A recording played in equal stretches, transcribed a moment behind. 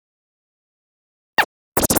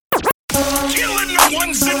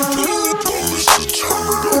ones and twos. Promise to turn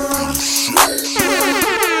it up himself.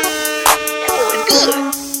 Good.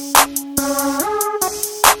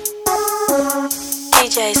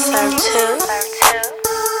 DJ Sir 2.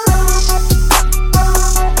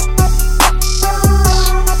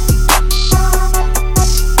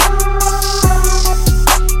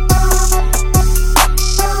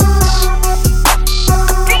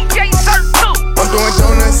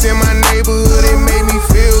 In my neighborhood, it made me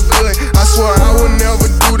feel good. I swear I would never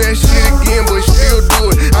do that shit again, but still do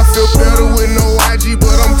it. I feel better with no IG,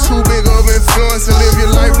 but I'm too big of influence to live your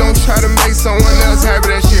life. Don't try to make someone else happy,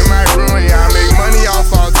 that shit might ruin ya. I make money off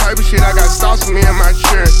all type of shit. I got stocks for me and my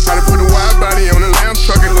church. How to put a wide body on the lamb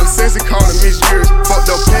truck, it look sexy, calling me serious. Fucked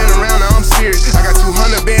up playing around, now I'm serious. I got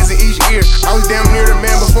 200 bands in each ear. I was damn near the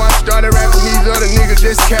man before I started rapping. These other niggas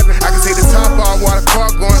just capping. I can take the top off while the car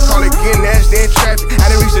going, call it getting nasty in traffic. I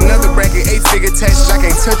done reached another bracket, 8-figure taxes. I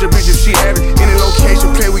can't touch a bitch if she have it. Any location,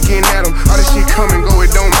 play, we getting at them. All this shit come and go, it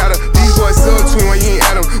don't matter. These boys sub-twin when you ain't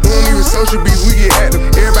at them. We don't even social beef, we get at them.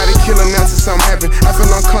 Everybody killing now till something happen. I feel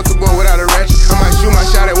uncomfortable without a ratchet. I might shoot my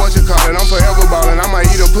shot at what you call it. I'm forever ballin'. I might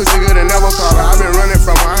eat a pussy good and never call her. I've been running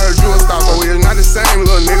from her, I heard you a stalker. We is not the same,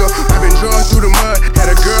 little nigga. I've been drugged through the mud. Had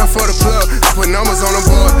a girl for the plug. I put numbers on the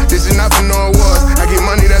board. This is not for no awards. I get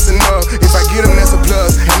money, that's enough. If I get them, that's a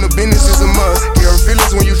plus. And the business is a must. Get her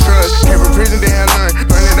feelings when you trust. Came from prison, they had none.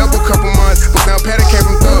 Run it up a couple months. But now Patty came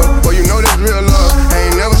from thug. Boy, you know that's real love. I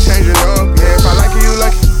ain't never changing up. Yeah, if I like you, you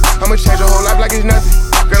like it. I'ma change your whole life like it's nothing.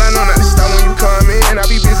 Girl, I know not to stop when you come in. I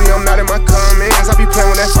be busy, I'm not in my comments. I be playing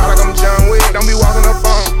with that fire like I'm John Wick. Don't be walking up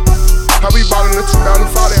on me. I be ballin' the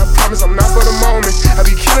 2040, I promise I'm not for the moment. I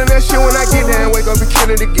be killing that shit when I get there and wake up and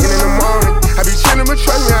kill it again in the morning. I be chillin', but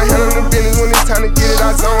trust me, I handle the business when it's time to get it,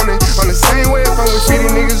 I zone it. On the same way if I'm with 50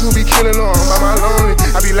 niggas who be killing on by my lonely.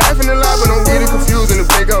 I be laughing a lot, but don't get it confused in the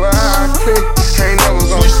blink of an eye. I click, I ain't never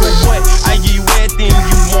gon' switch for what? I give you everything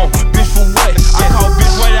you want, bitch for what? I call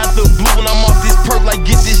bitch right out the blue when I'm off this perk like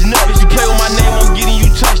get this nut. Bitch, you play with my name, I'm getting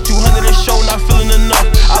you touched. 200 a show, not feeling enough.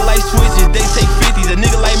 I like switches, they take 50s. A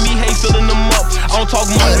nigga like me hate filling them up. I don't talk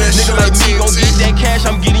money, nigga like me gon' get that cash,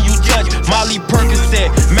 I'm getting you touched. Molly Percocet,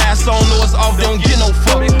 mask on, know it's off, they don't get no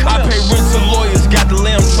fuck. I pay rent to lawyers, got the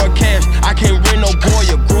lamb truck cash. I can't rent no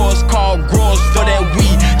boya, growers call growers for that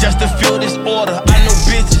weed, just to fill this order. I know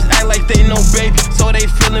bitches act like they know baby, so they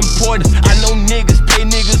feel important. I know niggas pay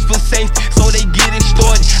niggas for safety, so they get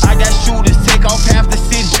extorted. I got shooters, take off half the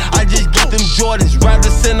city, I just get them Jordans.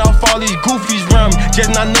 Rather send off all these goofies round me,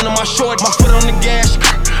 just not none of my shorts. My foot on the gas,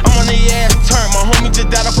 I'm on the ass turn. My homie just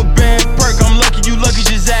died off a bad perk. I'm lucky, you lucky,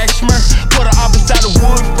 just ask Schmurf. Put her up inside the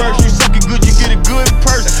wood first. You suck it good, you get a good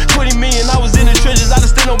purse. 20 million, I was in the trenches. I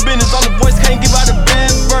just stand on business. On the voice, can't give out a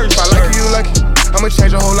bad verse. If I like you, you lucky. I'ma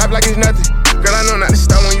change your whole life like it's nothing. Girl, I know not to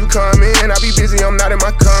stop when you come in. I be busy, I'm not in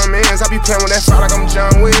my comments. I be playing with that fire like I'm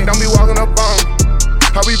John Wick. Don't be walking up on me.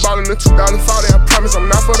 I be ballin' the 2040, I promise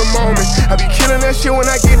I'm not for the moment. I be killing that shit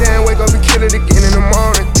when I get there and wake up and kill it again in the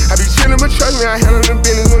morning. I be chillin', but trust me, I handle the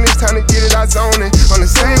business when it's time to get it, I zone it. On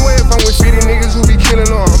the same way if I'm with 50 niggas who be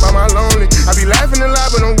killing on by my lonely. I be laughing a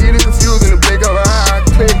lot, but don't get it confused in the blink of an eye. I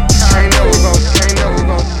click, ain't never gon'.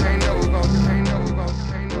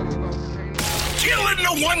 Killing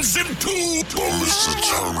the ones and twos. Promise to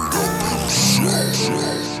turn it up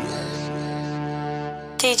himself.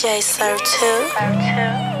 DJ Sir 2.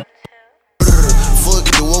 Fuck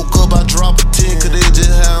it, woke up, I drop a 10, cause that's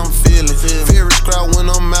just how I'm feeling. Very scrap when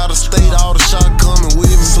I'm out of state, all the shot coming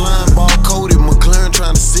with me. Slime ball coated, McLaren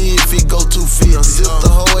trying to see if he go 250. Sip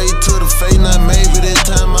the whole A to the face, now maybe that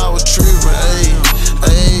time I was tripping.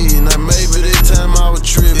 Ayy, now maybe that time I was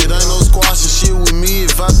tripping. It ain't no squashing shit with me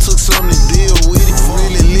if I took something to deal with it.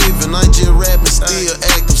 Really living, I just rapping, still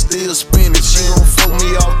active, still spinning. She gon' fuck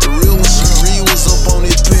me off the real when she read what's up on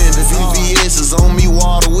this pen. The VVS is on me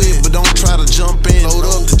water wet, but don't try to jump in. Load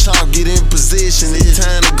up the chop, get in position. It's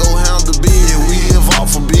time to go hound the bitch. Yeah, we live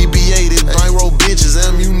off of BBA. This bankroll bitches,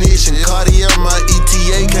 ammunition. Cartier, my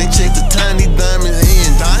ETA. Can't check the tiny diamond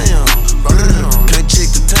hand. Damn. Can't check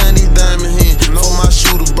the tiny diamond hand. For my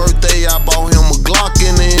shooter birthday, I bought him a Glock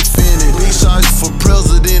and an Infinity. Big shots for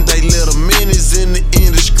president, they let a menace in the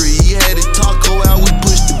industry. He had it taco out, we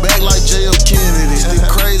pushed it back like J.F. Kennedy. It's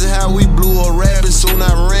crazy how we blew a rapping, soon I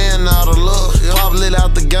ran out of luck. Pop lit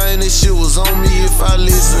out the game, this shit was on me if I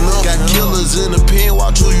listen up. Got killers in the pen,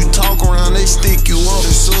 watch who you talk around, they stick you up.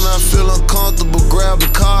 And soon I feel uncomfortable, grab the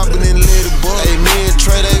carbon and let it bust. Hey, me and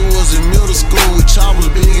Trey, they was in middle school with choppers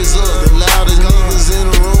big as up. The loudest niggas in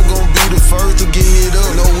the room gon' be the first to get hit up.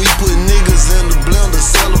 Know we put niggas in the blender,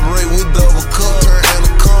 celebrate with double cup. Turn in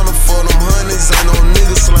the corner for them honeys, ain't no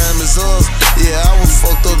nigga slam as us. Yeah, I was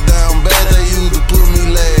fucked up down bad, they used to put me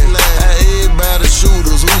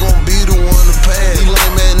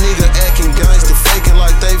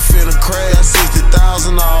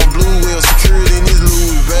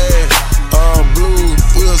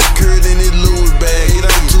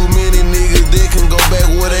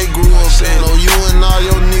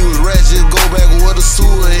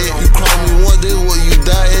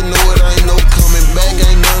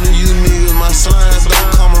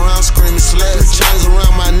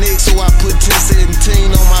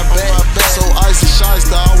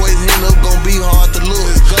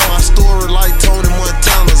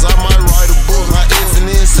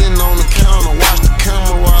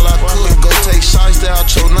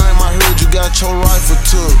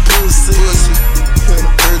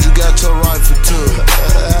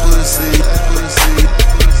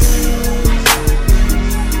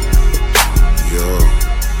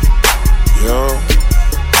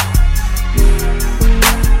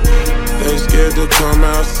to come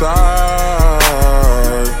outside.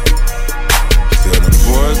 Tell them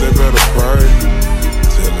boys they better pray.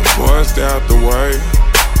 Tell them boys stay out the way.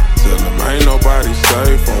 Tell them ain't nobody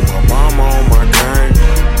safe. On my mama, on my gang.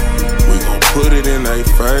 We gon' put it in they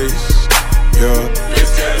face. Yeah. It's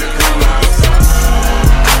time to come outside.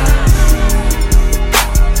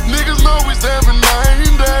 Niggas know we 7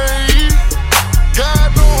 days. God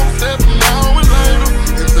know I'm stepping out with later.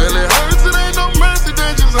 Until it hurts, it ain't no mercy.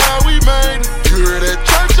 That's just how we made it. You hear that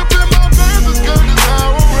church up in my verses, girl, that's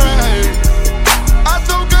how I'm right. I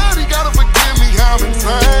told God he gotta forgive me, I'm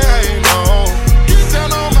insane, oh. Get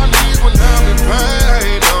down on my knees when I'm in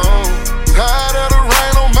pain, oh. Tired of the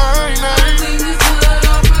rain on my name.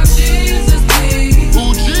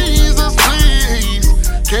 Ooh, Jesus, please.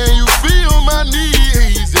 Can you feel my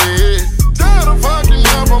needs, yeah? Tired of fucking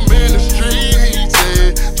up, I'm in the streets,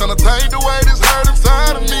 yeah. Tryna take away this hurt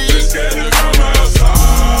inside of me. It's time to come outside.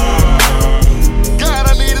 God,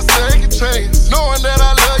 I need a second chance. Knowing that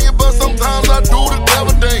I love you, but sometimes I do the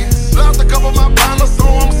devil dance. Lost a couple of my partners, so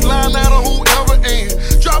I'm sliding out of whoever in.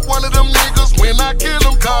 Drop one of them niggas when I kill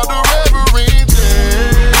them, call the reverend,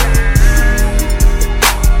 yeah.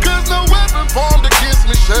 Cause no weapon formed against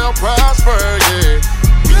me shall prosper, yeah.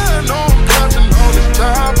 God know I'm clutching on this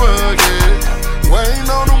chopper, yeah. Waiting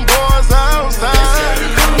on them boys outside. It's time to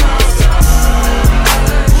come outside.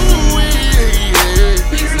 Ooh, yeah.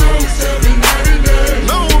 Know I'm stepping night and day.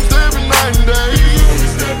 Know I'm stepping night and day. We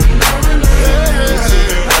stepping out and day.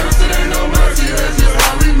 Hurts, it ain't no mercy, that's just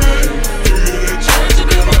how we made it. You hear that church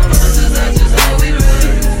up in my verses, that's just how we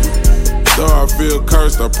made it. Though I feel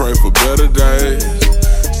cursed, I pray for better days.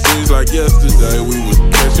 Seems like yesterday we was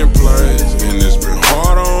catching plays, and it's been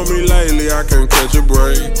hard on me lately, I can't catch a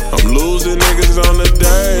break. I'm losing niggas on the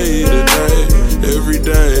day to day. Every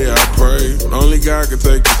day I pray, but only God can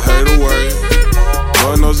take this hate away.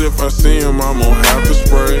 Lord knows if I see him, I'm gon' have to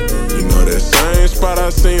spray. You know that same spot I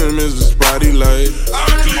seen him is the spot he laid. I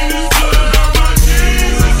clean this blood out my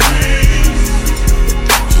Jesus, please.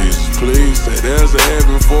 Jesus, please, say there's a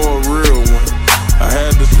heaven for a real one. I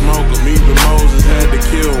had to smoke him, even Moses had to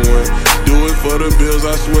kill one. Do it for the bills,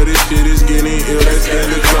 I swear this shit is getting ill. They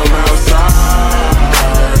scared to come outside.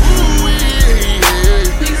 Ooh, yeah.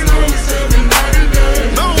 Know I'm stepping night and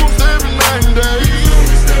day. Know I'm stepping night and day.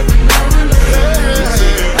 We stepping out and day.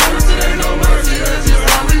 Hurts, it ain't no mercy, that's just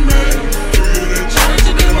how we made it. You hear that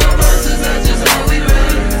church up in my verses, that's just how we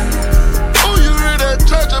made it. Oh, you hear that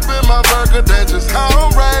church up in my burger, that's just how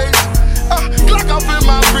I'm raised. Glock off in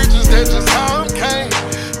my britches, that's just how I'm came.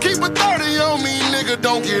 Keep a 30 on me, nigga,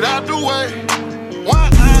 don't get out the way. Why?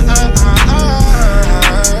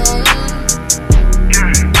 Yeah,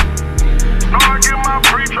 know I get my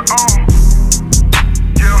preacher on.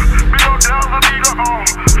 Yeah, big ol' Dells, I need her on.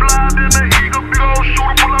 Fly in the eagle, big ol'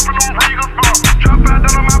 shooter, pull up in them Regals, Drop out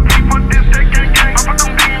down on my people, this that gang gang. I put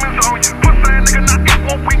them demons on you. Pussy ass nigga, not eat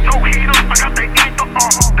what we told heaters. I got that ether,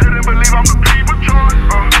 They didn't believe I'm the people choice,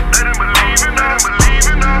 They didn't believe in that,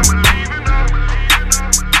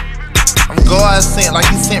 I'm God sent, like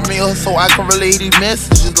he sent me so I can relay these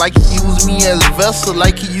messages. Like he used me as a vessel,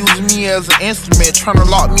 like he used me as an instrument. Tryna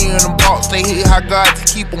lock me in a box, they hate how God to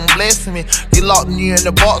keep on blessing me. They locked me in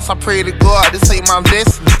the box, I pray to God, this ain't my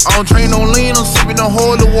destiny. I don't drink no lean, I'm sipping no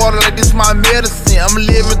holy water like this my medicine. I'm a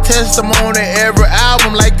living testimony, every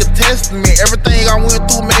album like a testament. Everything I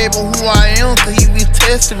went through made me who I am, cause he be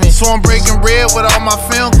testing me. So I'm breaking bread with all my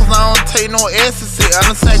fam, cause I don't take no ecstasy. I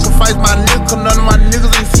done sacrificed my nigga, none of my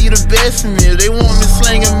niggas ain't see the best in me. They want me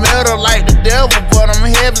slinging metal like the devil, but I'm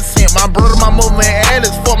heaven sent. My brother, my mother, and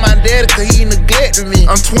Alex, fuck my daddy, cause he neglected me.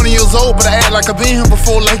 I'm 20 years old, but I act like I've been here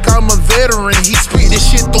before, like I'm a veteran. He speak this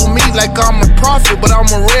shit through me like I'm a prophet, but I'm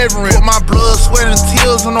a reverend. Put my blood, sweat, and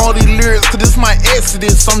tears on all these lyrics, cause this my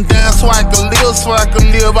exodus. I'm down so I can live, so I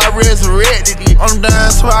can live, I resurrected it. I'm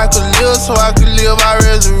down so I can live, so I can live, I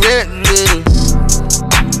resurrected it.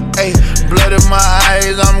 Hey, blood in my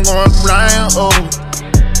eyes, I'm going blind, oh.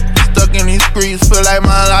 Stuck in these streets, feel like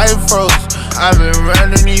my life froze. I've been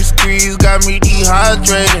running these streets, got me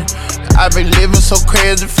dehydrated. I've been living so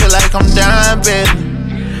crazy, feel like I'm dying,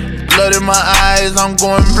 baby. Blood in my eyes, I'm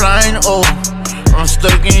going blind, oh. I'm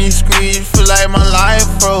stuck in these streets, feel like my life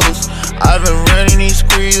froze. I've been running these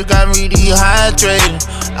streets, got me dehydrated.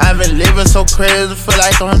 I've been living so crazy, feel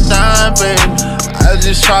like I'm dying, baby. I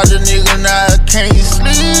just shot a nigga, now I can't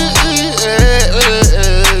sleep.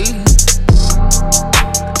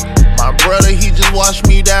 My brother, he just washed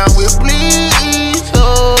me down with bleach,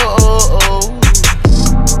 oh.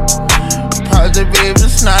 Project baby,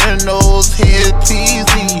 snot and nose, head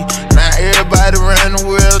peasy. Now everybody around the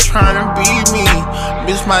world trying to be me.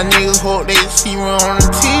 Bitch, miss my niggas, hope they see me on the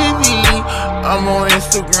TV. I'm on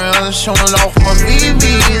Instagram showing off my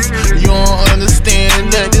BBs. You don't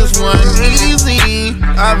understand that this one easy.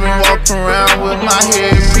 I've been walking around with my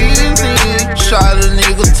head breezy. Shot a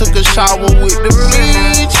nigga, took a shower with the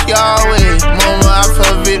bleach, Yahweh. Mama, I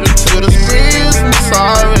fell victim to the streets, I'm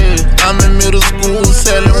sorry. I'm in middle school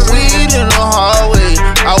selling weed in the hallway.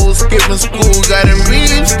 I was skipping school, got in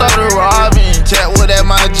beef, started robbing. Jack was at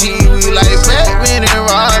my G, we like Batman and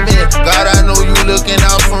Robin. God, I know you looking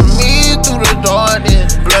out for me through the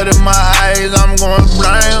darkness. Blood in my eyes, I'm going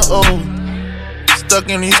blind, oh. Stuck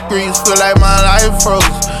in these streets, feel like my life froze.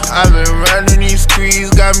 I've been running these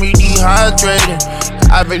streets, got me dehydrated.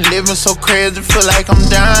 I've been living so crazy, feel like I'm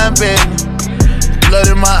dying, baby. Blood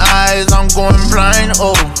in my eyes, I'm going blind,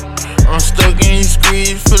 oh. I'm stuck in these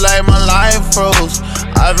streets, feel like my life froze.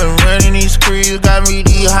 I've been running these streets, got me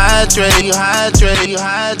dehydrated, dehydrated,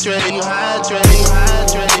 dehydrated, dehydrated,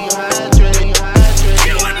 dehydrated, dehydrated.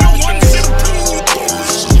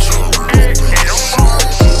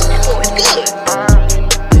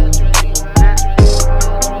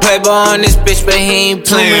 Playboy on this bitch, but he ain't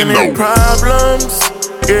playing. Too many problems,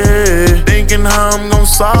 yeah. Thinking how I'm gon'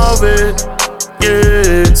 solve it,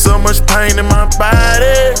 yeah. So much pain in my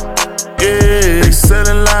body, yeah. They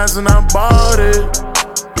selling lies and I bought it,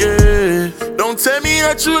 yeah. Don't tell me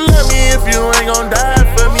that you love me if you ain't gon' die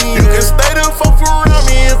for me. You can stay the fuck around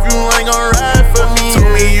me if you ain't gon' ride for me.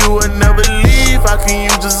 Told me you would never leave, how can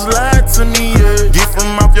you just lie to me, yeah. Get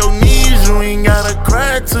from off your knees, you ain't gotta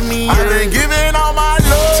cry to me, yeah. I been giving all my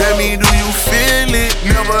love, tell me do you feel it?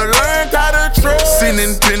 Never learned how to trust, sin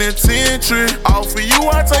in penitentiary. All for you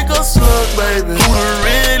I take a slug, baby. Who the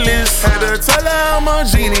realest? Had to tell her I'm a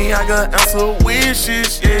genie, I got answer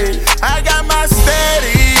wishes, yeah. I got my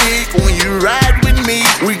static when you ride with me.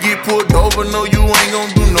 We get pulled over, no you ain't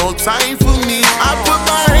gon' do no time for me. I put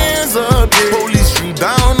my hands up, yeah. Police shoot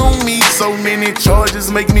down on me. So many charges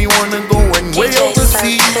make me wanna go and way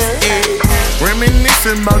overseas, yeah.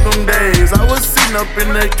 Reminiscing about them days, I was sitting up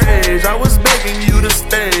in the cage. I was begging you to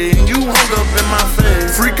stay, and you hung up in my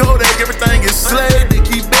face. Free Kodak, everything is slayed. They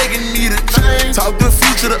keep begging me to change. Talked to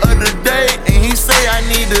Future the other day, and he say I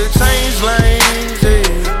need to change lanes, yeah.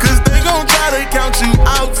 Cause they gon' try to count you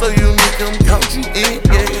out, so you make them count you in,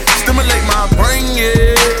 yeah. Stimulate my brain,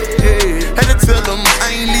 yeah, yeah. Had to tell them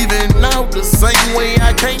I ain't leaving out the same way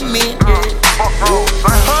I came in, yeah. Whole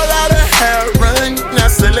lot of hair run, now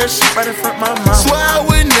sell that shit right in front of my mouth. Swear I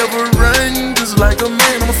would never run, just like a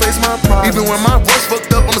man, I'ma face my pride. Even when my voice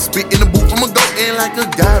fucked up, I'ma spit in the booth, I'ma go in like a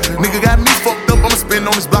goblin. Nigga got me fucked up, I'ma spin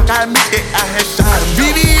on this block, I admit that I had shot him.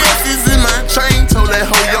 BBS is in my train, told that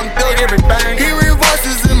whole young thug everything. Hearing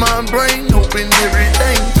voices in my brain, hoping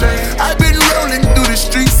everything change. I've been rolling through the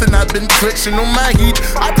streets and I've been clutching on my heat.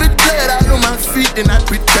 I put blood out on my feet and I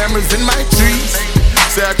put cameras in my trees.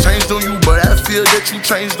 Say I changed on you, but I feel that you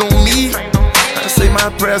changed on me. I say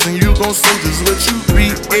my prayers and you gon' say just what you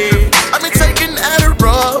read, yeah. I've been taking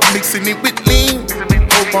Adderall, mixing it with lean.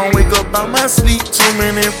 Hope I wake up out my sleep. Too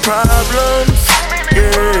many problems,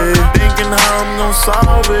 yeah. Thinking how I'm gon'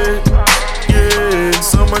 solve it, yeah.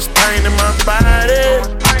 So much pain in my body,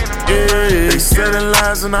 yeah. They selling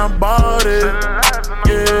lies and I bought it,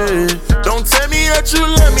 yeah. Don't tell me that you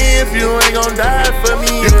love me if you ain't gon' die for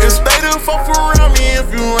me, yeah. You can stay the fuck around me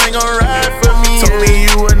if you ain't gon' ride for me, yeah. Told me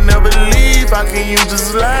you would never leave, how can you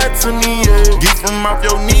just lie to me, yeah. Get from off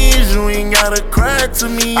your knees, you ain't gotta cry to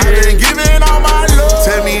me, yeah. I been giving all my love,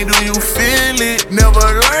 tell me do you feel it? Never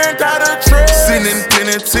learned how to trust, sin in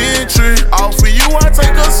penitentiary. All for you I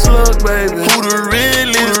take a slug, baby. Who the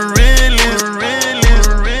realest?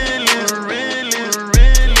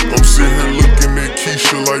 I'm sitting here looking at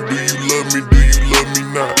Keisha like, do you love me, do you love me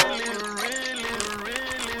not?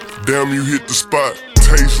 Damn, you hit the spot.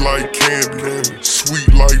 Taste like candy,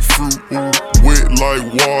 sweet like fruit, wet like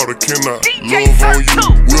water. Can I love on you?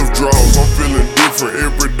 Withdrawals, I'm feeling different.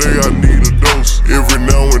 Every day I need a dose. Every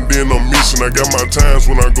now and then I'm missing. I got my times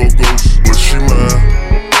when I go ghost. But she mine,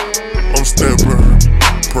 I'm stamping her.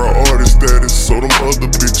 Priority status, so them other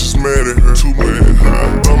bitches mad at her. Too mad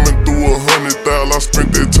high. Thumbing through 100,000, I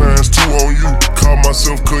spent that times 2 on you. Caught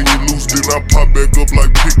myself cutting you loose, then I pop back up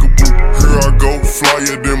like Pickaboo. Here I go,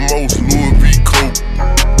 flyer than most, Louis V. Coke.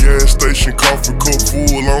 Gas station, coffee cup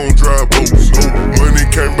full, I don't drive boats. No money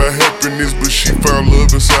came by happiness, but she found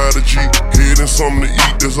love inside a G. Head and something to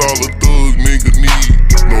eat, that's all a thug nigga need.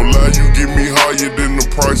 No lie, you get me higher than the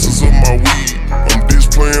prices of my weed. I'm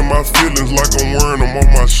displaying my feelings like I'm wearing them on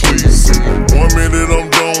my sleeves. 1 minute I'm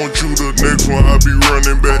done with you, the next one I be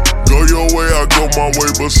running back. Go your way, I go my way,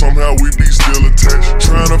 but somehow we be still attached.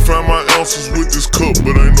 Trying to find my answers with this cup,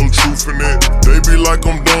 but ain't no truth in it. They be like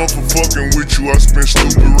I'm done for fucking with you, I spend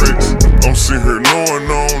stupid racks. I'm sitting here knowing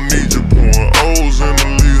I don't need you, pouring O's in the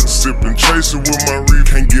lid, sipping, chasing with my reef.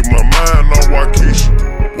 Can't get my mind on Waukesha.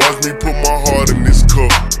 Watch me put my heart in this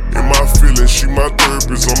cup. In my feelings, she my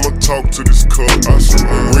therapist, I'ma talk to this cup. I swear,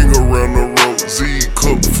 ring around the rosy,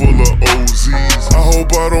 cup full of OZs. I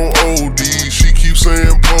hope I don't OD, she keeps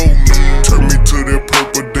saying pull me. Turn me to that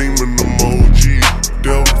purple demon emoji.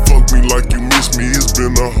 Devil fuck me like you miss me, it's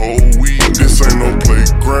been a whole week. This ain't no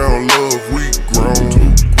playground, love, we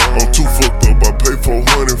grown. I'm too fucked up, I pay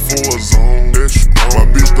 400 for a zone. My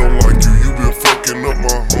bitch don't like you, you been fucking up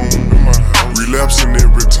my home. Relapsing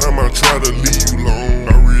every time I try to leave you alone.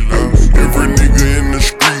 I relapse. Every nigga in the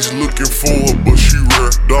streets looking for her, but she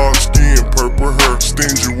rare. Dark skin, purple hair,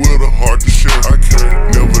 stingy with a heart to share. I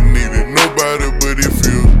can't, never needed nobody, but it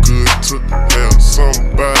feel good to have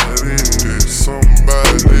somebody.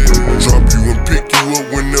 Drop you and pick you up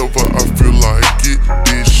whenever I feel like it.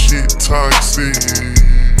 This shit toxic.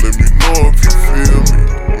 Let me know if you feel me.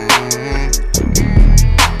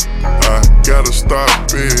 I gotta stop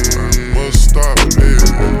it. Must stop it.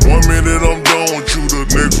 1 minute I'm done with you, the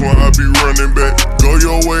next one I be running back. Go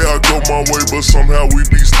your way, I go my way, but somehow we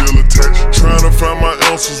be still attached. Trying to find my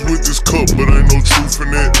answers with this cup, but ain't no truth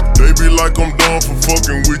in it. They be like I'm done for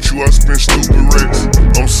fucking with you, I spend stupid racks.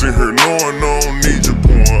 I'm sitting here knowing I don't need you,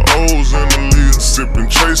 pouring O's in the lid, sipping,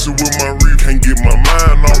 chasing with my reef. Can't get my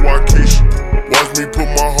mind on Waukesha. Watch me put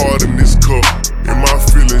my heart in this cup. In my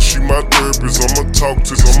feelings, she my therapist. I'ma talk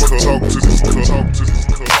to this cup.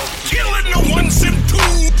 Killing the ones and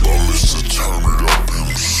twos. Promise to turn it up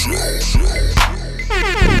himself.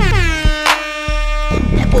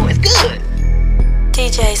 That boy's good.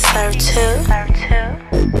 DJ Serve 2.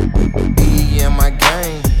 Me and my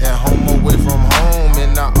gang at home away from home,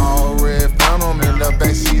 and I already found them in the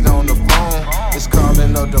backseat on the phone. It's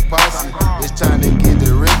calling up the posse. It's time to get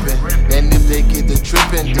it ripping. And if they get the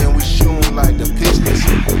tripping, then we shootin' like the Pistons.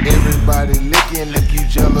 Everybody licking. If you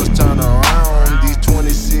jealous, turn around. These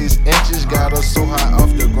 26 inches got us so high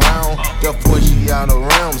off the ground. The Forgiano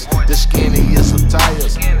rims, the skinniest of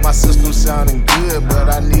tires. My system sounding good, but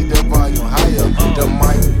I need the volume higher. The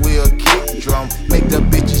mic will kick drum, make the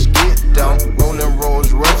bitches get dumb. Rolling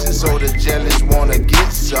Rolls Royces, so the jealous wanna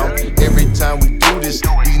get some. Every time we do this,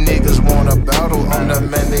 these niggas wanna battle. I'm the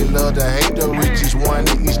man they love to hate, the richest one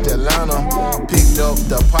in East Atlanta. Picked up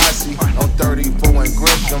the posse on 34 and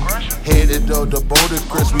Gresham. Headed up the Boulder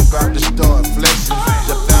Crest, we bout to start flexing.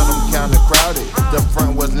 The Phantom kinda crowded, the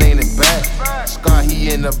front was leaning back. Scar,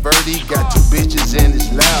 he in the birdie, got 2 bitches in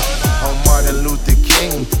his lap. On Martin Luther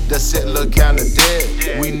King, the set look kinda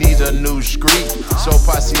dead. We need a new street, so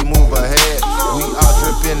posse move ahead. We all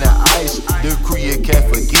drip in the ice, the crew you can't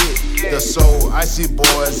forget. The soul icy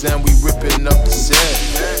boys, and we ripping up the set.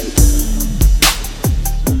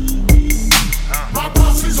 My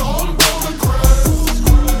posse's on Boulder Crest.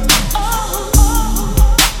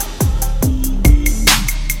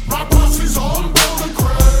 My posse's on Boulder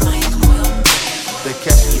Crest. The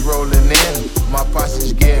cash is rolling in, my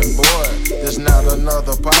posse's getting bored. There's not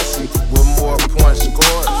another posse with more points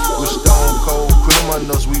scored. We're stone cold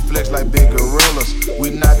criminals, we flex like big gorillas. We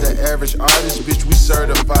not the average artist, bitch, we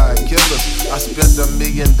certified killers. I spent $1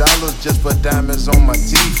 million just for diamonds on my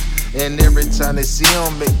teeth. And every time they see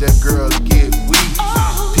them, make the girls get weak.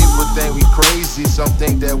 People think we crazy, some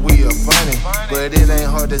think that we are funny. But it ain't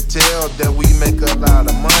hard to tell that we make a lot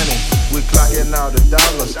of money. We clocking all the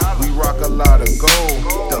dollars, we rock a lot of gold.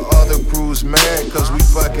 The other crews mad cause we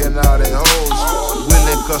fucking all they hoes.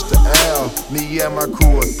 Willing cuss to Al, me and my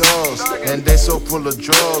crew are thugs. And they so full of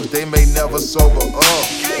drugs, they may never sober up.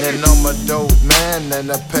 And I'm a dope man and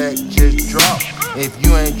the pack just dropped. If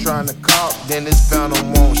you ain't tryna cop, then this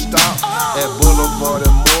phantom won't stop. At Boulevard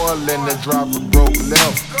and Moreland, the driver broke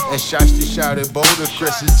left. And Shashty shouted Boulder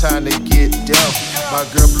Crest, it's time to get deaf. My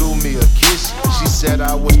girl blew me a kiss, she said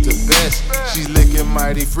I was the best. She's looking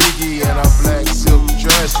mighty freaky in a black silk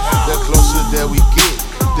dress. The closer that we get,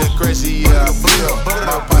 the crazier I feel.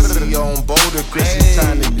 My posse on Boulder Crest, it's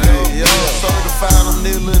time to get Certified on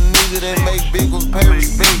this little nigga that make big ones pay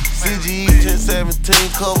respect. CGE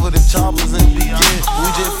 1017 cover the choppers and begin. We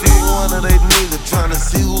just feel one of they niggas tryna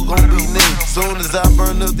see who gon' be next. Soon as I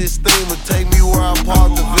burn up this thing, will take me where I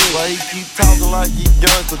parked the vet. Why he keep talking like he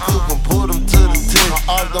young, so cook and put him to the tip.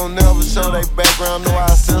 My art don't never show they background, know I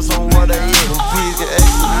sense on what they is. Them pigs can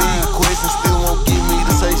ask a million questions, still won't get me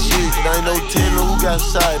to say shit. It ain't no telling who got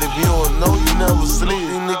shot. If you don't know, you never sleep.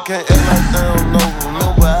 These niggas can't act like they don't know.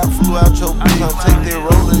 Remember I flew out your bitch, I'll take that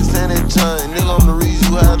Rolex and that chain. Nigga, I'm the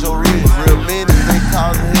reason you had your wrist. Real men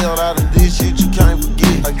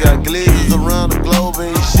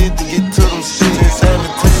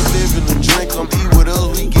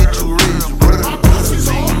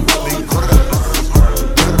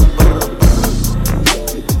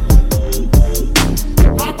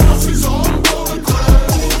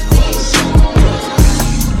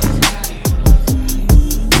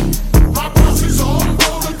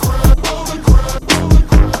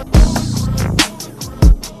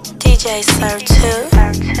DJ Serve 2.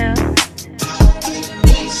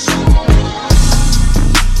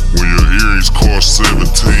 When your earrings cost 17,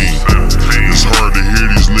 it's hard to hear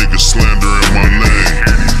these niggas slandering my name.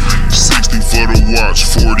 60 for the watch,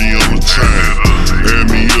 40 on the chain.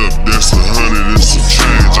 Add me up, that's 100 and some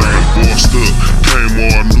change. I done bossed up, came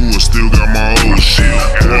all new and still got my old shit.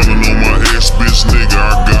 Ballin' on my ex-bitch nigga,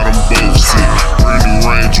 I got them both sick. Brand new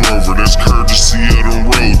Range Rover, that's courtesy of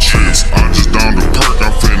them road trips. I just down the perk,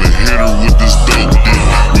 I'm finna hit her with this dope dick.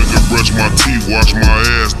 We can brush my teeth, wash my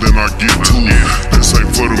ass, then I get to it. This ain't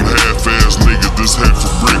for them half-ass niggas, this half for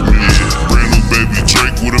brick music. Brand new baby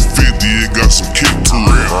Drake with a 50, it got some kick to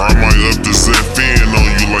it. I might up the ZFN on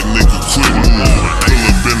you like nigga quit moving. Pull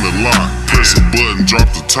up in the lot, press a button, drop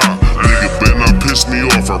the top. Nigga better not piss me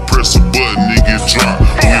off, I press a button, nigga drop.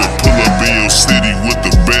 We'll pull up in your city with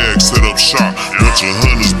the bag, set up shop. Bunch of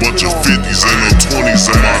hundreds, bunch of 50s, ain't no 20s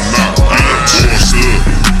in my knot. I done bossed up,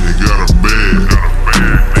 and got a bag.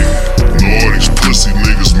 Know all these pussy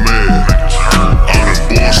niggas mad. I done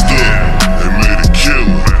bossed up, and made a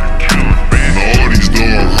killer. Know all these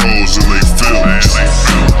dog hoes and they feelings.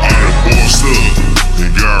 I done bossed up,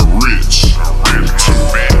 and got rich.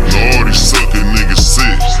 Know all these suckin' niggas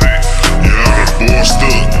sick. Yeah, I done bossed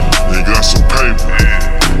up, and got some paper.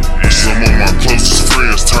 Some of my closest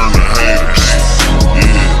friends turn to haters.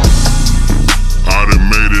 Yeah, I done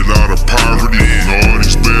made it out of poverty. Know all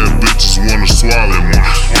these bad bitches wanna swallow me.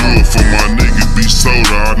 Do it for my nigga B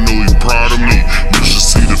Soda, I know he proud of me. You should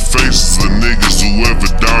see the faces of niggas who ever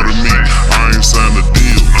doubted me. I ain't signed a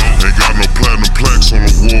deal, ain't got no platinum plaques on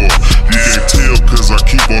the wall. You can't tell cause I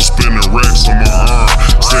keep on spinning racks on my arm.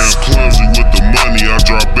 Staying clumsy with the money, I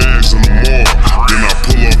drop bags in the mall. Then I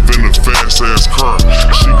pull off in a fast ass car.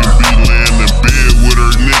 She can be laying in bed with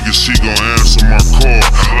her niggas, she gon' answer my call.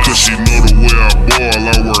 Cause she know the way I ball,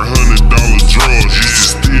 I wear $100 drawers. Used to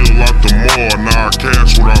steal out the mall, now I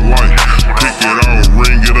cash what I like. Pick it out,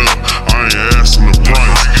 ring it up, I ain't asking the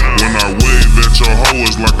price. When I wave at your hoe,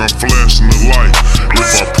 it's like I'm flashing the light. If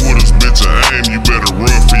I pull this bitch an aim, you better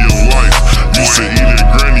run for your life. Used to eat at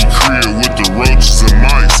Granny crib with the roaches and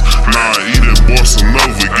mice. Now I eat at Bossa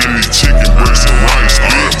Nova, give me chicken breast and rice. I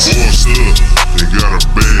done bossed up and got a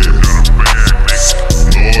bag.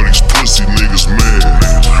 Know all these pussy niggas mad.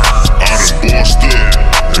 I done bossed up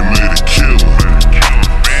and made a killer.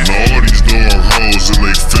 Know all these dog hoes and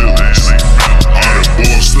they feelings. I done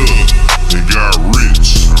bossed up and got rich.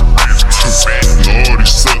 Know all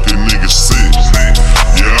these suckin' niggas sick.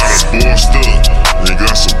 Yeah, I done bossed up and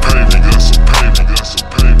got some paper, got some paper, got some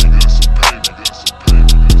paper, got some paper, got some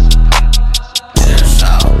paper. Cash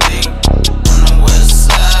out deep on the west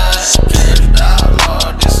side. Cashed out,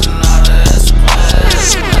 Lord, this is not a S-Class.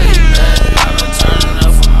 I've been turning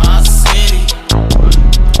up for my city.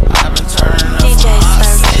 I've been turning up for my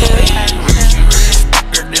city. Rich,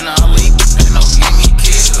 then I leak. Ain't no give me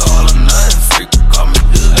kids, all or nothing. Freak, call me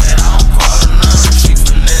good, and I don't call her nothing. She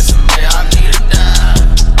finessing, babe, I need a dime.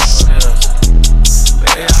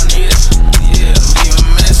 Babe, I need it. Yeah, leave a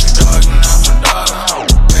message, dog, enough for dog.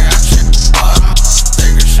 Babe, I check the bottom.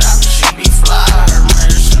 Take a shot, she be fly. Her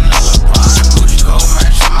man, Chanel apply. Gucci gold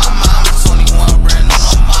matching my mama. 21 brand new,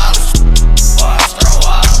 no models. Boy, I start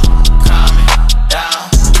wild. Calming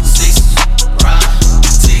down. 60 round.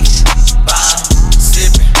 Ticket, bomb.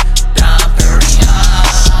 Sipping down. Perignon.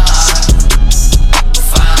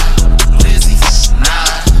 Fine. Lizzie. 9.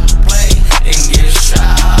 Play and get a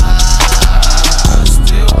shot.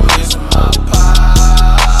 Still missing my pie.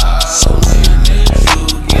 When did you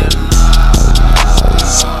get enough?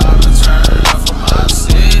 I've been turning up for my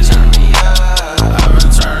city. Turn me up. I've been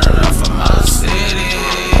turning up for my city.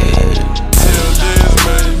 Tell this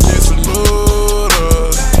man, get some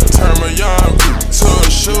noodles. Turn my young to a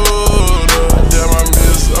shooter. Yeah, my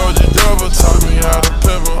miss OG double taught me how to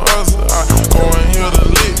pepper hustle. I go and hear the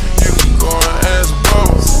lick, you can go and ask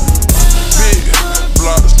bubbles. Big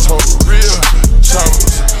blocks, total real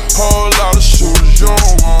choppers. Whole lot of shooters, you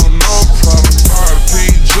don't want no problem.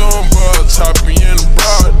 RP Jumbo, top me in the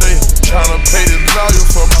broad day. Tryna pay this lawyer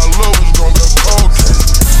for my lovers, gon' go cocaine.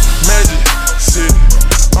 Magic City,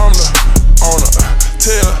 I'm the owner.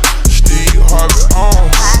 Tell Steve Harvey on.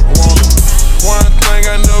 One thing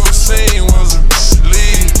I never seen was a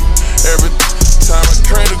lead. Every time I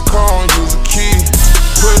crank the car, use a key.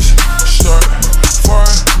 Push, start, far,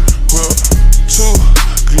 whip, 2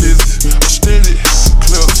 glizzes, extended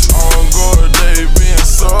clips. On guard, they being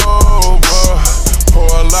sober. Pour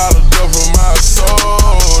a lot of stuff in my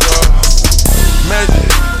soda.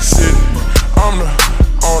 Magic City, I'm the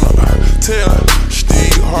owner. Tell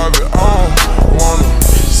Steve Harvey on. Wanna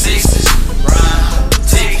 60s round.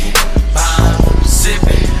 Ticket, bomb.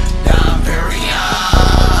 Sipping down.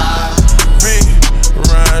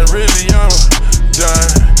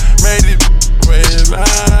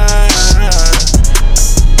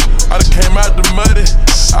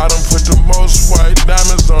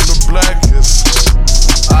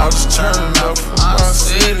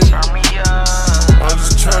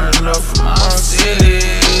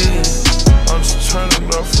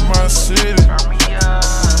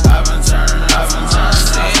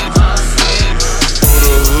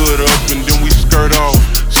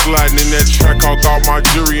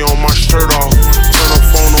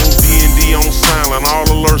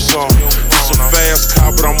 saw. It's a fast car,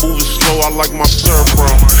 but I'm moving slow. I like my surf, bro.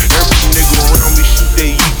 Every nigga around me shoot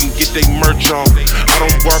they eat and get they merch on. I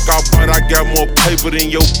don't work out, but I got more paper than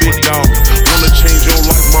your big dog. Wanna change your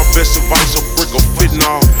life? My best advice: a brick of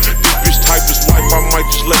fentanyl. This bitch type is wife, I might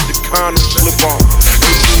just let the condom slip off.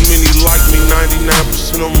 Ain't too many like me,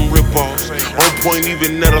 99% of them rip-offs. On point,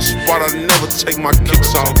 even at a spot, I never take my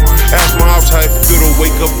kicks off. Ask my house how it feel to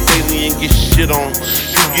wake up daily and get shit on.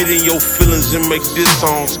 You get in your feelings and make diss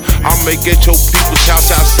songs. I make at your people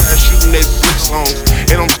shouts outside shooting that dick songs.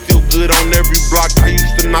 And I'm still good on every block I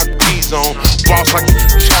used to knock these on. Boss like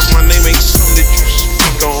chalk, my name ain't something that you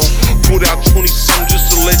speak on. Put out 20-something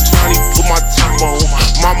just to let Johnny put my teeth on.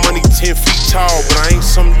 My money 10 feet tall, but I ain't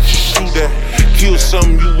something you shoot at. Kill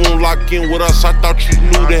something you won't lock in with us, I thought you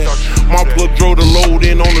knew that. My plug drove the load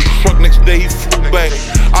in on the truck, next day he flew back.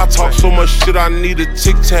 I talk so much shit, I need a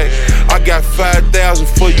tic-tac. I got 5,000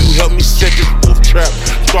 for you, help me set this wolf trap.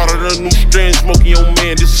 Started a new strand, smoking your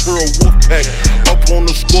man, this here a wolf pack. Up on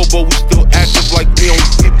the scoreboard, we still active like we don't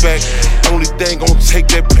get back. Only thing gon' take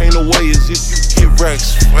that pain away is if you get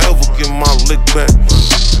racks. Forever get my lick back.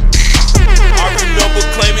 I remember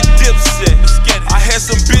claiming Dipset. I had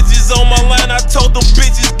some bitches on my line, I told them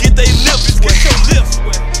bitches get they lips wet. Get your lips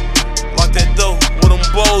wet. Lock that door, where them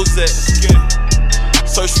bows at?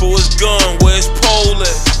 Search for his gun, where his pole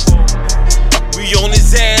at? We on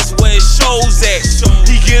his ass, where his shows at?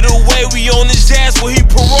 He get away, we on his ass, where he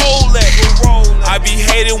parole at? I be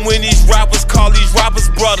hating when these rappers call these rappers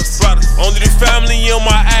brothers. Only the family in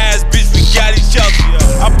my eyes, bitch, we got each other.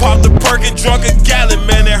 I popped a perk and drunk a gallon,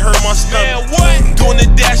 man, that hurt my stomach. Doing the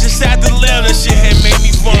dash inside the lamb, that shit had made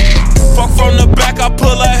me vomit. Fuck from the back, I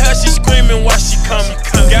pull her hair, she screaming while she coming.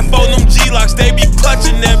 Got four them G-locks, they be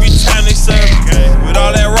clutching every time they serve. With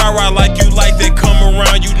all that rah-rah like you like that, come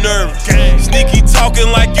around, you nervous. Sneaky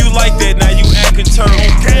talking like you like that, now you acting turtle.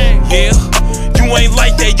 Yeah, you ain't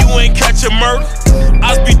like that, you ain't catch a murder.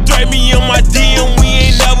 I be threatening me on my DM,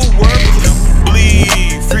 we ain't never worked.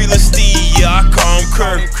 Bleed, free Steve, yeah, I call him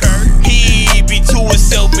Kirk. He be to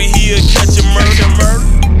himself, but he'll catch a murder.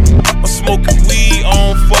 I'm smoking weed, I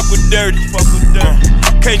don't fuck with dirty.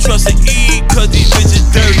 Can't trust an E, cause these bitches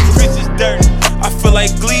dirty. I feel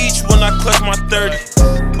like Gleech when I clutch my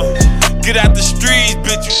 30. Get out the streets,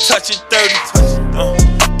 bitch, you touchin'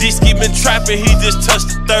 30. D-Ski been trapping, he just touched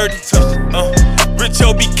the 30.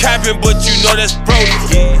 Richo be capping, but you know that's Brody.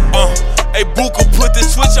 Hey, Buka, put the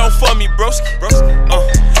switch on for me, broski.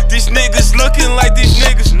 These niggas looking like these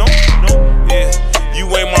niggas, no. Yeah, you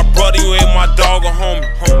ain't my brother, you ain't my dog or homie.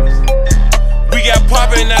 We got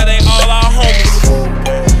poppin', now they all our homies.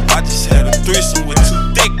 I just had a threesome with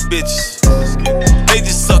 2 thick bitches. They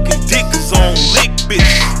just suckin' dick cause I don't lick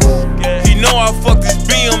bitches. He know I fucked his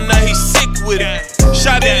BM, now he sick with it.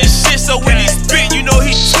 Shot in his shit, so when he spit, you know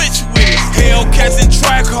he twitch with it. Hellcats and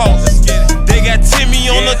track halls. They got Timmy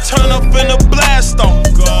on the turn up and the blast off.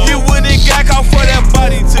 He wouldn't got caught for that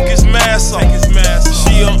body, took his mask off.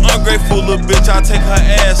 She an ungrateful little bitch, I take her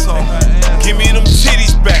ass off. Give me them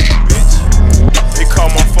titties back, bitch. They call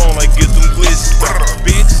my phone like get them glitches back,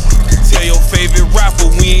 bitch. Tell your favorite rapper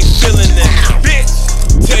we ain't feeling that, bitch.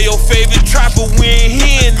 Tell your favorite trapper we ain't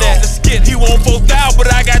hearing that. He want 4,000,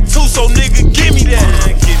 but I got 2, so nigga give me that.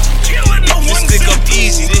 This stick up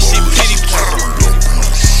easy, this shit pity.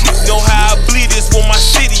 Know how I bleed this where my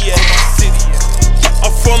city at.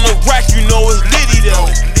 I'm from the rack, you know it's litty there.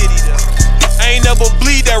 I ain't never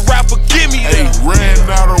bleed that rapper, give me that. Hey, ran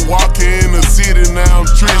out of walking in the city, now I'm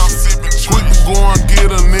trippin'. Quick to go and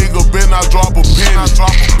get a nigga, been I drop a penny.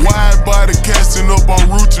 Wide body casting up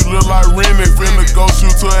on route, you look like Remy. Finna go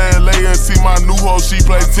shoot to LA and see my new hoe, she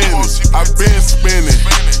play tennis. I been spinning,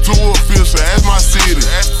 too official, that's my city.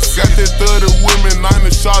 Got that 30 women,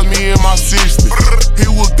 90 shots, me in my 60. He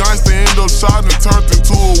was gangsta, end up shot and turned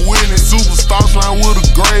into a winning. Superstar line with a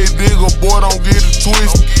grave digger, boy, don't get it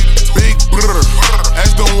twisted. Big brother,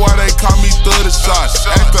 ask them why they call me 30 shots.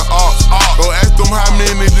 Ask the ops, or ask them how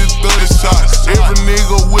many this 30 shots. Every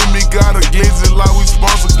nigga with me got a glizzy like we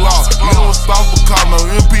sponsor gloss. We don't stop for car, no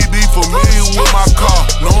MPD familiar with my car.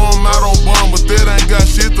 No, I'm not on bum, but that ain't got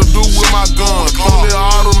shit to do with my gun. Fully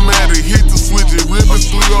automatic, hit the switch, it ripping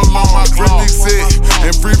through your lung. My friendly set,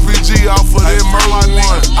 and free PG off of that Merlin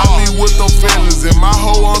one. I be with them fellas, and my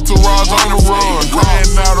whole entourage on the run. Ran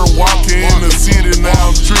out of walking in the city, now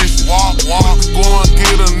I'm trippin'. Quick to go and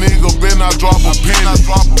get a nigga, been I drop a penny.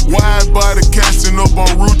 Wide body casting up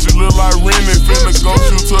on route, you look like Remy. Finna go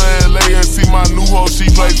shoot to LA and see my new hoe, she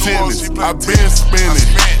play tennis. I been spinning,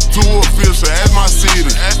 too official, that's my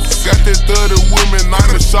city. Got that 30 women,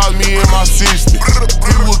 90 shots, me and my 60.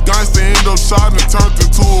 He was gangsta, end up shot and turned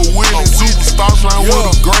into a winning. Superstar slang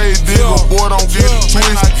with a grade digger, boy, don't get it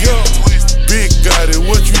twisted. Big got it,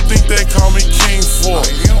 what you think they call me king for?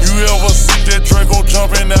 You ever see that Draco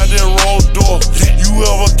jumping out that roll door? You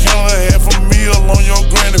ever count $500,000 on your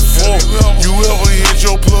granny for? You ever hit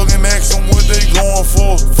your plug and ask them what they going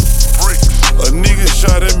for? A nigga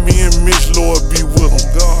shot at me and Mitch, Lord be with him.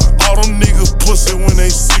 All them niggas pussy when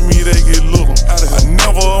they see me, they get little. I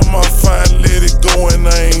never up my fire, let it go and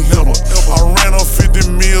I ain't hit em. I ran up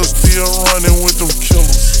 50 mil, still running with them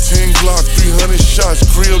killers. 10 Glock, 300 shots,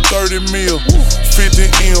 crib 30 mil.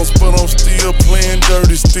 50 M's, but I'm still playing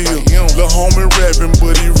dirty still. Lil' homie rapping,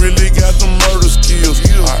 but he really got the murder skills.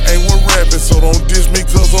 I ain't with rapping, so don't diss me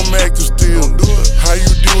cause I'm active still. How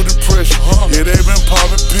you deal with depression? Yeah, they been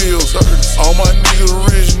popping pills. All my niggas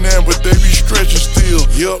rich now, but they be stretching still.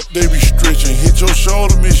 Yup, they be stretching. Hit your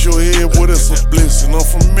shoulder, miss your head, boy, that's a blessing. I'm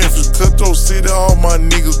from Memphis, Cutthroat City, all my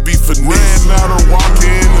niggas be finesse. Ran out of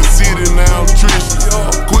walking in the city, now I'm tricky.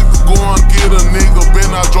 Quick to go and get a nigga,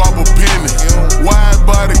 then I drop a penny. Wide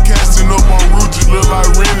body casting up on Ruchi, look like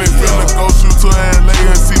Remy. Finna go shoot to LA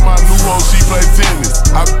and see my new hoe, she play tennis.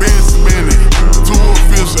 I been spinning, too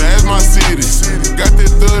official, that's my city. Got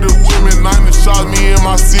that 30 women, 90 shots, me and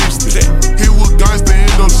my 60. He was gangsta,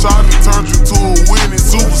 end up shot and turned into a winning.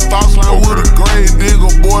 Superstar slang with a grade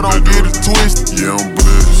digger, boy, don't get it twisted. Yeah, I'm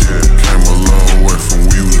blessed, came a long way from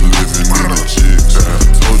we was living in the chicks. I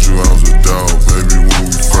told you I was a dog, baby, when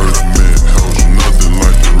we first met. Held you nothing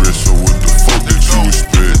like the rest, so what the fuck did you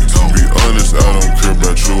expect? To be honest, I don't care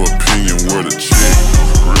about your opinion, where the check?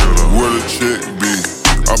 Where the check be?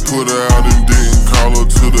 I put her out and didn't call her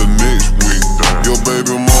till the next week. Your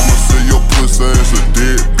baby mama said your pussy ass a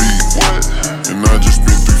deadbeat. And I just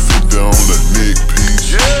spent $350 on the neck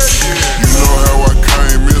piece. You know how I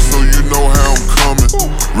came in, so you know how I'm coming.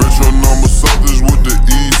 Retro number somethings with the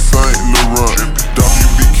East St. Laurent. Dog, you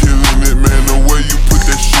be killing it, man, the way you put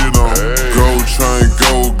that shit on. Gold chain,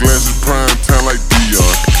 gold glasses, prime time like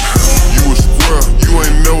Dion. You a square, you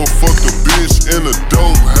ain't never fucked a bitch in a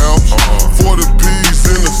dope house. 40 P's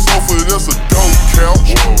in the sofa, that's a dope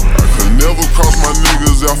couch. I could never cross my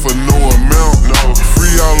niggas out for no amount.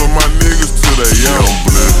 Free all of my niggas till they out. I'm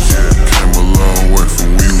blessed, came a long way from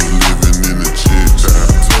we was living in the chicks. I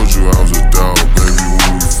told you I was a dog, baby,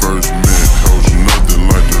 when we first met. Told you nothing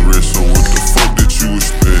like the rest, so what the fuck did you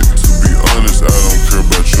expect? To be honest, I don't care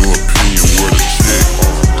about your opinion, where the check?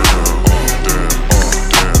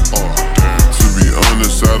 To be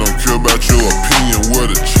honest, I don't care about your opinion, where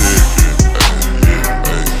the check?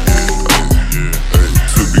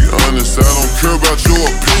 To be honest, I don't care about your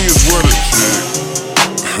opinions, where the check?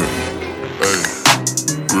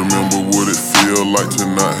 Remember what it feel like to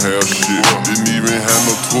not have shit. Didn't even have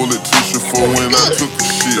no toilet tissue for when I took a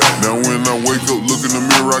shit. Now when I wake up, look in the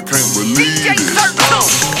mirror, I can't believe it.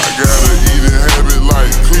 I got an eating habit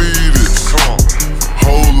like Cletus.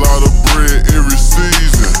 Whole lot of bread every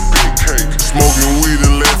season. Smoking weed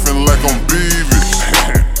and laughing like I'm Beavis.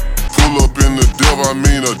 Pull up in the devil, I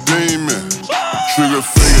mean a demon. Trigger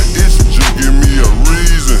finger itching, just give me a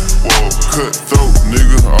reason. Cutthroat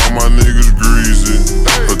nigga, all my niggas greasy.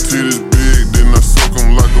 Her titties big, then I suck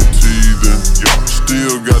them like I'm teething.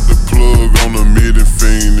 Still got the plug on the mid in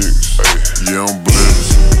Phoenix. Yeah, I'm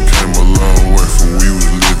blessed, came a long way from we was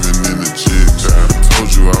living in the chicks. I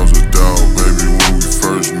told you I was a dog, baby, when we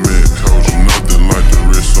first met. Told you nothing like the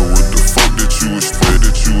rest, so what the fuck did you expect?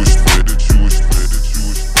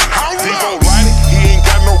 He gon' light it, he ain't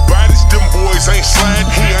got no bodies. Them boys ain't slide,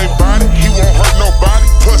 he ain't body, he won't hurt nobody.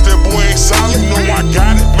 Plus that boy ain't solid, no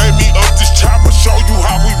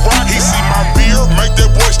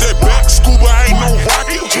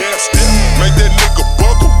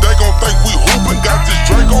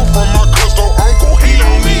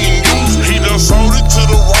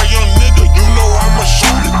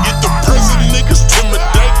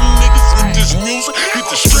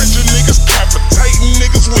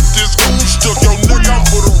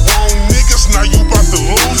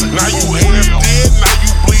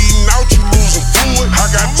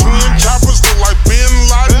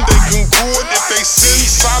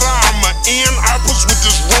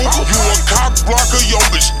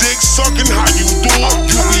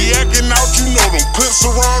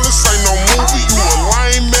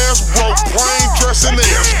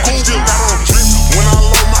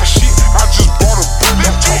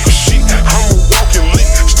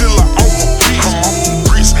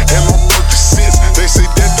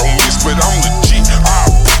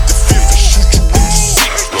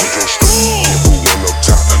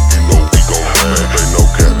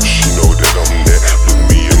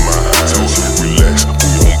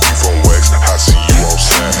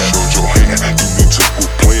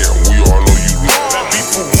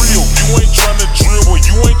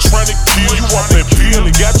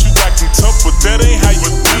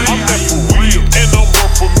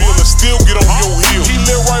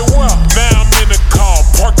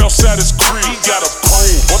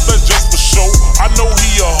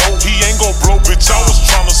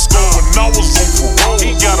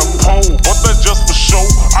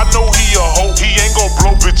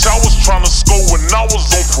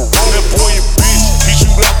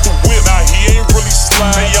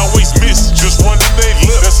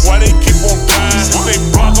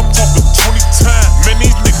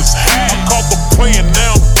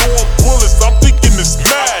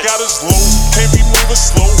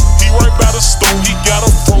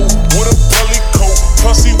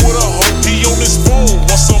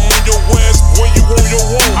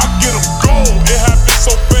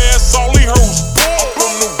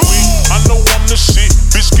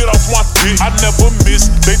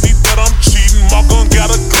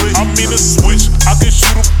mean a switch. I can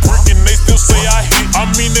shoot a brick and they still say I hit. I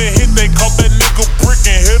mean a hit, they caught that nigga brick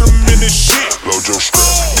and hit him in his shit. Load your strap,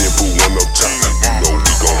 then put one up top. You know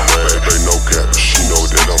we gon' ride, they no cap. She know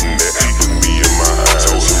that I'm that. Look me in my eyes,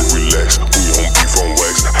 told him relax. We on beef on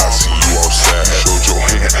wax. I see you outside. Showed your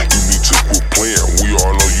hand, you need to quit playing. We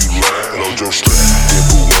all know you lying. Load your strap, then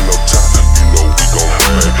put one up top. You know we gon'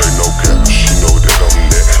 ride, they no cap. She know that I'm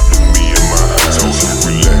that. Look me in my eyes, told him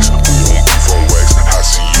relax. We on beef on wax. I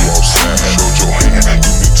see you outside. Showed your hand,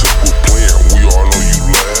 you need to quit playing. We all know you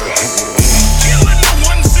lying. Killing the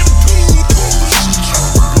ones and twos.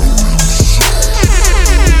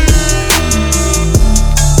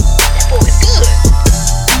 Boy, it's good.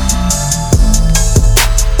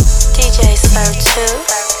 DJ Serve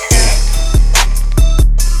 2.